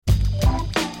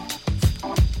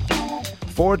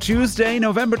For Tuesday,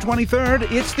 November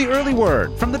 23rd, it's the Early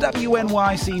Word from the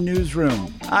WNYC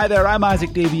Newsroom. Hi there, I'm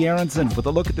Isaac Davey Aronson with a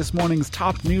look at this morning's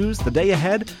top news, the day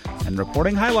ahead, and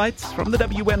reporting highlights from the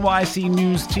WNYC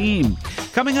News team.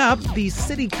 Coming up, the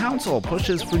City Council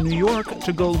pushes for New York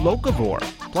to go locavore.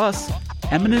 Plus,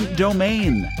 Eminent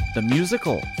Domain, the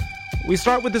musical. We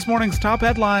start with this morning's top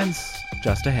headlines.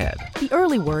 Just ahead. The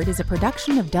Early Word is a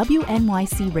production of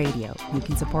WNYC Radio. You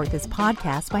can support this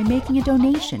podcast by making a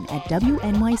donation at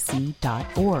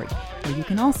WNYC.org, where you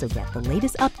can also get the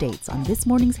latest updates on this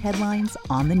morning's headlines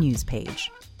on the news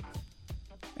page.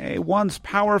 A once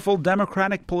powerful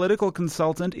Democratic political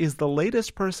consultant is the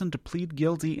latest person to plead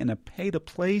guilty in a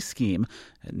pay-to-play scheme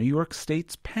at New York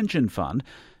State's pension fund.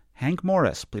 Hank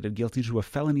Morris pleaded guilty to a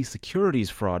felony securities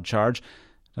fraud charge.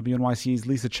 WNYC's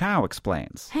Lisa Chow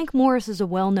explains. Hank Morris is a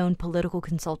well-known political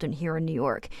consultant here in New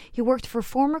York. He worked for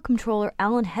former Comptroller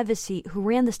Alan Hevesy, who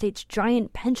ran the state's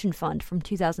giant pension fund from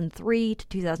 2003 to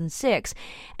 2006,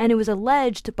 and it was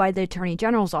alleged by the Attorney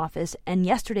General's office, and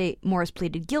yesterday Morris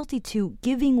pleaded guilty to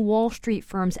giving Wall Street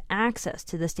firms access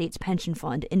to the state's pension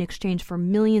fund in exchange for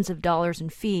millions of dollars in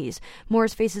fees.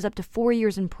 Morris faces up to 4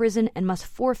 years in prison and must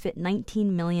forfeit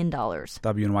 $19 million.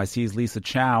 WNYC's Lisa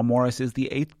Chow. Morris is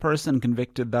the eighth person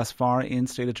convicted thus far in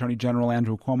State Attorney General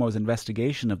Andrew Cuomo's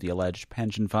investigation of the alleged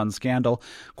pension fund scandal.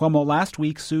 Cuomo last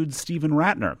week sued Stephen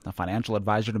Ratner, a financial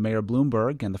advisor to Mayor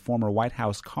Bloomberg and the former White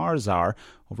House car czar,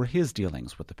 over his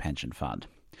dealings with the pension fund.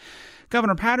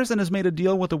 Governor Patterson has made a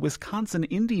deal with a Wisconsin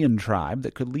Indian tribe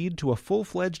that could lead to a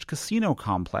full-fledged casino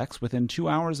complex within 2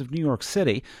 hours of New York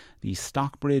City. The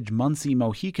Stockbridge-Muncie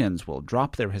Mohicans will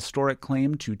drop their historic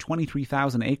claim to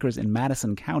 23,000 acres in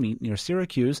Madison County near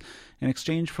Syracuse in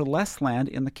exchange for less land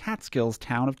in the Catskills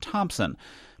town of Thompson.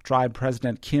 Tribe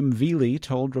President Kim Veely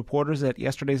told reporters at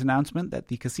yesterday's announcement that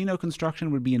the casino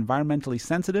construction would be environmentally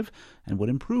sensitive and would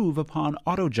improve upon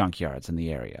auto junkyards in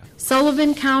the area.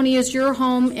 Sullivan County is your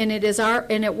home, and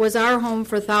it was our home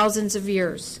for thousands of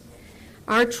years.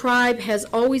 Our tribe has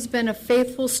always been a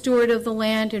faithful steward of the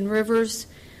land and rivers.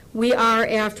 We are,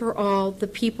 after all, the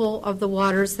people of the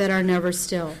waters that are never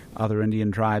still. Other Indian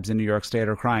tribes in New York State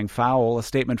are crying foul. A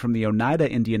statement from the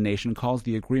Oneida Indian Nation calls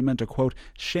the agreement a, quote,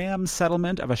 sham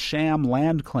settlement of a sham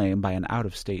land claim by an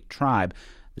out-of-state tribe.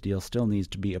 The deal still needs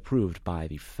to be approved by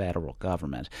the federal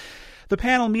government. The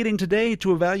panel meeting today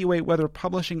to evaluate whether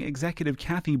publishing executive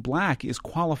Kathy Black is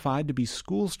qualified to be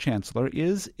schools chancellor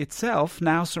is itself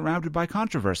now surrounded by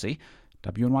controversy.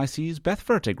 WNYC's Beth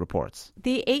Fertig reports.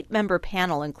 The 8-member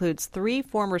panel includes 3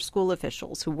 former school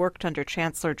officials who worked under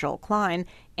Chancellor Joel Klein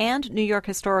and New York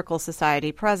Historical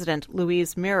Society President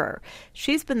Louise Mirror.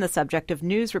 She's been the subject of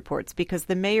news reports because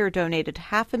the mayor donated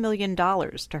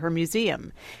 $500,000 to her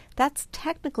museum. That's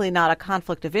technically not a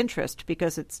conflict of interest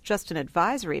because it's just an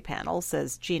advisory panel,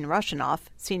 says Gene Rushinoff,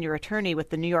 senior attorney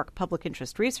with the New York Public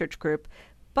Interest Research Group.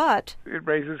 But it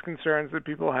raises concerns that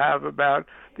people have about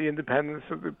the independence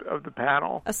of the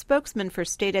panel. A spokesman for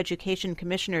State Education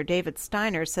Commissioner David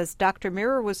Steiner says Dr.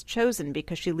 Mirror was chosen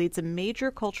because she leads a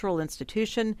major cultural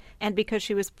institution and because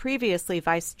she was previously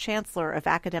Vice Chancellor of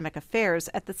Academic Affairs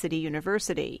at the City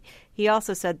University. He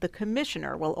also said the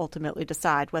commissioner will ultimately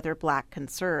decide whether Black can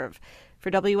serve. For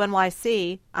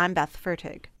WNYC, I'm Beth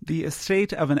Fertig. The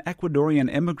estate of an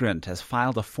Ecuadorian immigrant has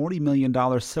filed a $40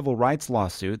 million civil rights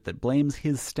lawsuit that blames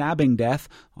his stabbing death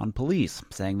on police,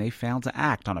 saying they failed to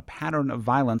act on a pattern of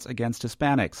violence against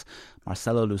Hispanics.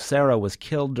 Marcelo Lucero was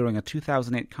killed during a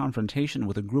 2008 confrontation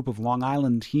with a group of Long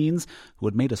Island teens who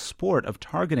had made a sport of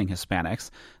targeting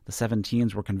Hispanics. The 7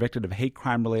 teens were convicted of hate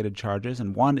crime-related charges,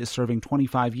 and one is serving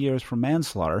 25 years for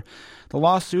manslaughter. The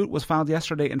lawsuit was filed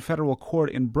yesterday in federal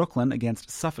court in Brooklyn against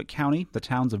Suffolk County, the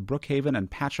towns of Brookhaven and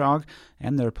Patchogue,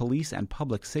 and their police and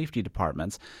public safety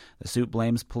departments. The suit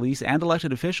blames police and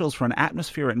elected officials for an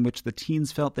atmosphere in which the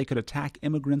teens felt they could attack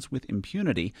immigrants with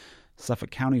impunity.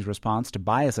 Suffolk County's response to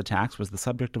bias attacks was the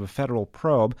subject of a federal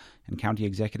probe, and County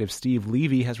Executive Steve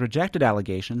Levy has rejected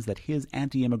allegations that his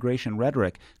anti-immigration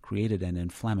rhetoric created an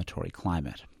inflammatory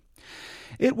climate.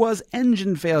 It was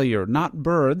engine failure, not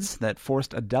birds, that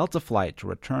forced a Delta flight to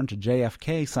return to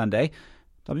JFK Sunday.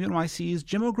 WNYC's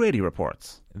Jim O'Grady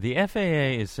reports. The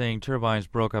FAA is saying turbines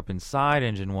broke up inside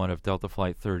Engine 1 of Delta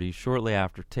Flight 30 shortly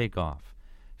after takeoff.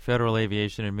 Federal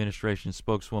Aviation Administration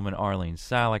spokeswoman Arlene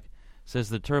Salick says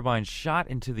the turbine shot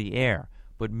into the air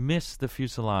but missed the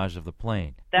fuselage of the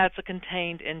plane. That's a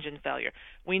contained engine failure.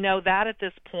 We know that at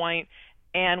this point,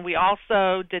 and we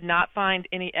also did not find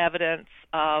any evidence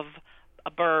of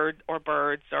a bird or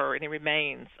birds or any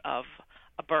remains of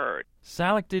a bird.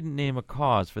 Salick didn't name a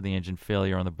cause for the engine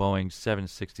failure on the Boeing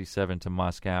 767 to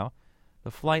Moscow.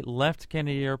 The flight left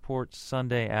Kennedy Airport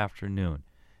Sunday afternoon.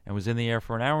 and was in the air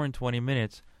for an hour and 20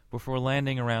 minutes before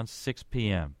landing around 6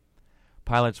 p.m.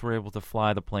 Pilots were able to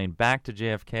fly the plane back to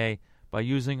JFK by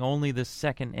using only the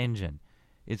second engine.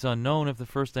 It's unknown if the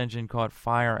first engine caught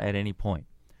fire at any point.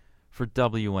 For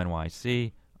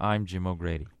WNYC, I'm Jim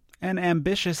O'Grady. An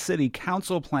ambitious city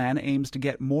council plan aims to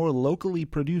get more locally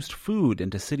produced food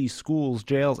into city schools,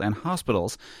 jails, and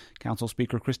hospitals. Council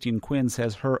Speaker Christine Quinn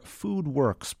says her Food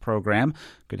Works program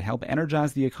could help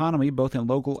energize the economy both in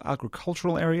local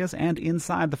agricultural areas and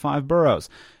inside the 5 boroughs.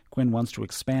 Quinn wants to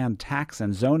expand tax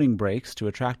and zoning breaks to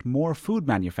attract more food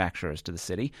manufacturers to the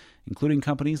city, including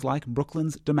companies like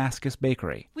Brooklyn's Damascus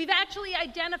Bakery. We've actually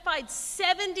identified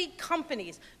 70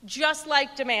 companies just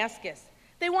like Damascus.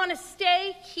 They want to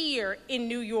stay here in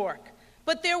New York,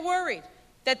 but they're worried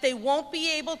that they won't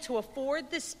be able to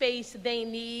afford the space they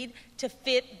need to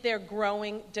fit their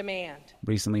growing demand.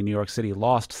 Recently, New York City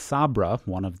lost Sabra,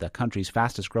 one of the country's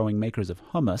fastest-growing makers of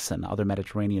hummus and other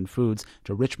Mediterranean foods,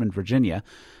 to Richmond, Virginia.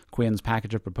 Quinn's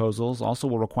package of proposals also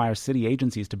will require city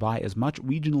agencies to buy as much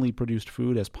regionally produced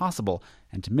food as possible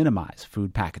and to minimize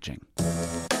food packaging.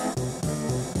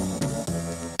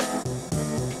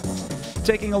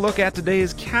 Taking a look at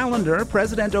today's calendar,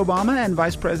 President Obama and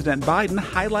Vice President Biden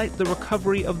highlight the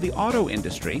recovery of the auto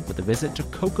industry with a visit to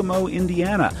Kokomo,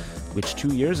 Indiana, which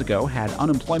 2 years ago had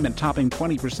unemployment topping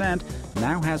 20%,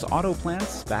 now has auto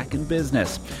plants back in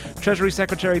business. Treasury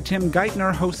Secretary Tim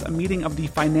Geithner hosts a meeting of the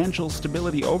Financial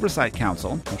Stability Oversight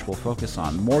Council, which will focus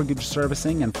on mortgage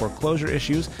servicing and foreclosure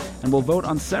issues, and will vote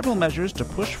on several measures to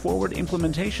push forward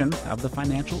implementation of the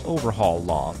Financial Overhaul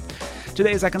Law.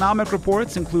 Today's economic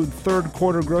reports include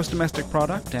third-quarter gross domestic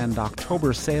product and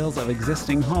October sales of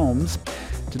existing homes.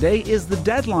 Today is the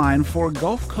deadline for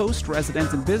Gulf Coast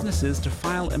residents and businesses to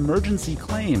file emergency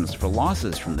claims for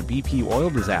losses from the BP oil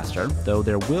disaster, though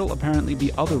there will apparently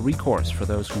be other recourse for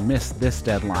those who miss this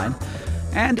deadline.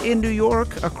 And in New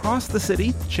York, across the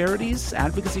city, charities,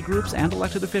 advocacy groups, and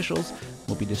elected officials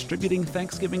will be distributing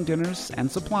Thanksgiving dinners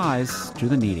and supplies to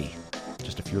the needy.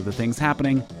 Just a few of the things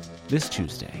happening this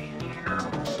Tuesday.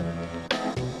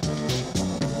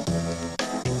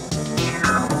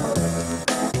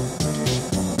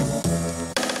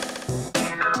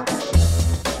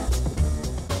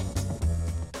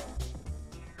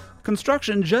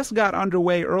 Construction just got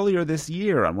underway earlier this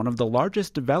year on one of the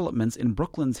largest developments in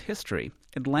Brooklyn's history,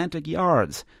 Atlantic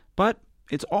Yards. But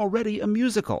it's already a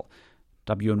musical.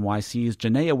 WNYC's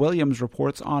Janaea Williams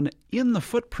reports on In the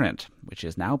Footprint, which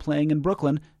is now playing in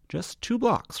Brooklyn, just 2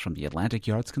 blocks from the Atlantic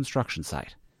Yards construction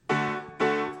site. Remember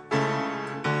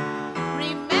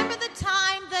the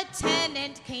time the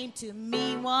tenant came to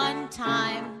me one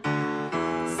time,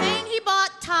 saying he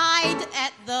bought Tide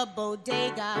at the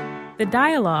bodega. The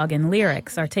dialogue and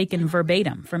lyrics are taken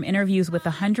verbatim from interviews with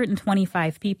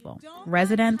 125 people,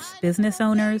 residents, business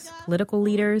owners, political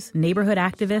leaders, neighborhood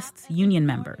activists, union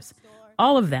members.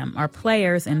 All of them are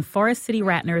players in Forest City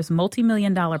Ratner's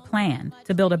multi-million-dollar plan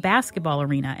to build a basketball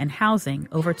arena and housing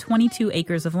over 22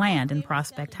 acres of land in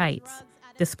Prospect Heights,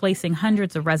 displacing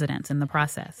hundreds of residents in the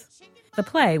process. The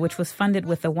play, which was funded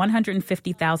with a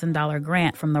 $150,000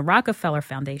 grant from the Rockefeller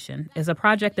Foundation, is a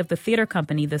project of the theater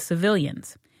company The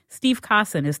Civilians. Steve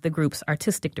Cosson is the group's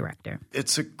artistic director.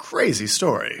 It's a crazy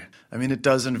story. I mean, it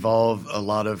does involve a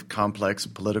lot of complex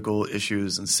political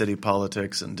issues and city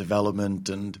politics and development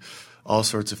and all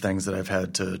sorts of things that I've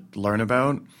had to learn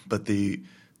about. But the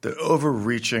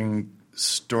overreaching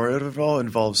story of it all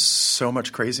involves so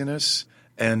much craziness.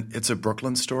 And it's a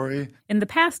Brooklyn story. In the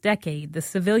past decade, the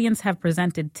Civilians have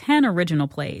presented 10 original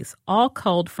plays, all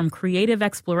culled from creative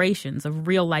explorations of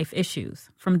real-life issues,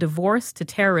 from divorce to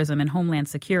terrorism and homeland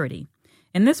security.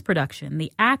 In this production,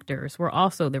 the actors were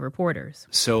also the reporters.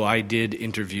 So I did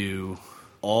interview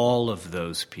all of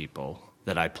those people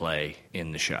that I play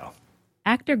in the show.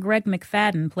 Actor Greg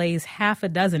McFadden plays half a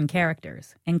dozen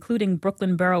characters, including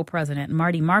Brooklyn Borough President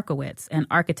Marty Markowitz and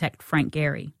architect Frank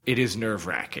Gehry. It is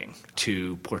nerve-wracking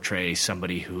to portray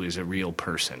somebody who is a real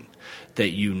person that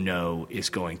you know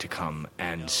is going to come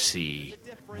and see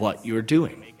what you're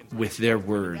doing with their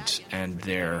words and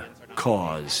their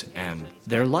cause and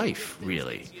their life,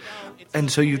 really.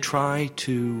 And so you try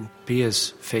to be as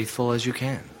faithful as you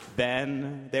can.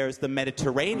 Then there's the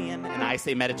Mediterranean, and I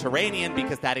say Mediterranean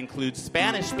because that includes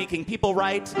Spanish-speaking people,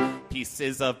 right?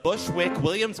 Pieces of Bushwick,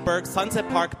 Williamsburg, Sunset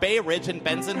Park, Bay Ridge, and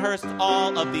Bensonhurst,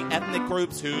 all of the ethnic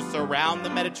groups who surround the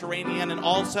Mediterranean, and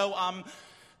also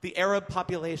the Arab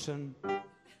population.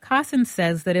 Cosson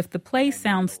says that if the play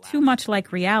sounds too much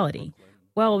like reality,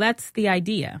 well, that's the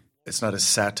idea. It's not a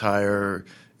satire.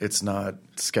 It's not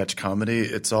sketch comedy.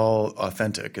 It's all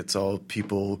authentic. It's all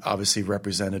people obviously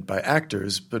represented by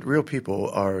actors, but real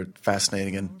people are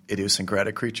fascinating and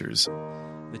idiosyncratic creatures.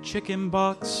 The chicken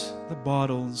box, the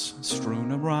bottles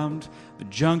strewn around the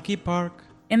junkie park.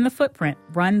 In the Footprint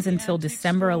runs until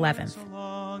December 11th.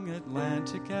 Along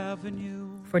Atlantic Avenue.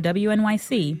 For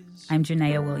WNYC, I'm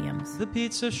Janaea Williams. The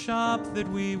pizza shop that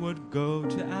we would go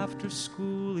to after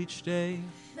school each day.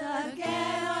 The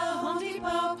Ghetto, Home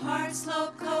Depot, Park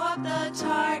Slope, Co-op, the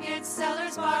Target,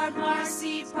 Sellers Bar,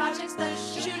 Marcy, Projects, the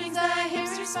shootings, the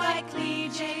hipster, Spike Lee,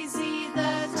 Jay-Z,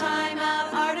 the Time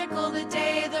Out article, the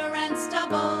day the rents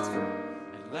doubled.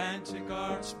 Atlantic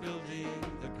Arts Building,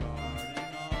 the garden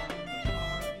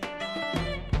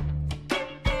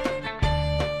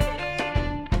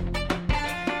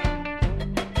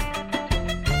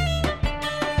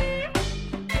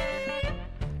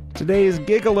Today's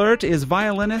Gig Alert is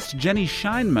violinist Jenny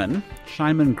Scheinman.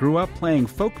 Scheinman grew up playing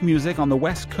folk music on the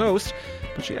West Coast,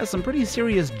 but she has some pretty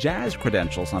serious jazz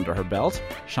credentials under her belt.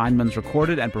 Scheinman's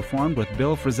recorded and performed with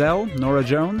Bill Frisell, Norah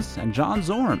Jones, and John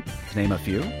Zorn, to name a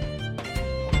few.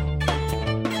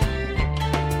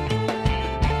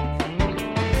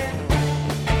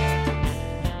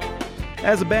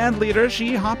 As a band leader,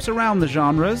 she hops around the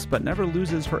genres, but never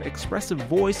loses her expressive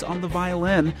voice on the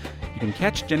violin. You can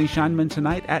catch Jenny Scheinman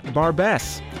tonight at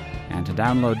Barbess. And to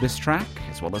download this track,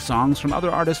 as well as songs from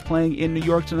other artists playing in New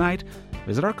York tonight,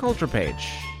 visit our culture page.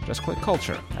 Just click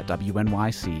Culture at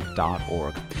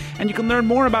WNYC.org. And you can learn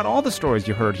more about all the stories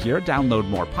you heard here, download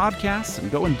more podcasts,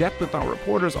 and go in depth with our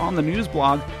reporters on the news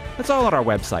blog. That's all at our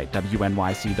website,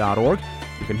 WNYC.org.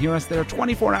 You can hear us there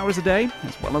 24 hours a day,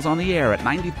 as well as on the air at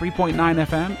 93.9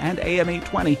 FM and AM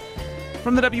 820.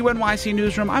 From the WNYC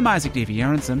Newsroom, I'm Isaac Davey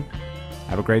Aronson.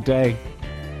 Have a great day.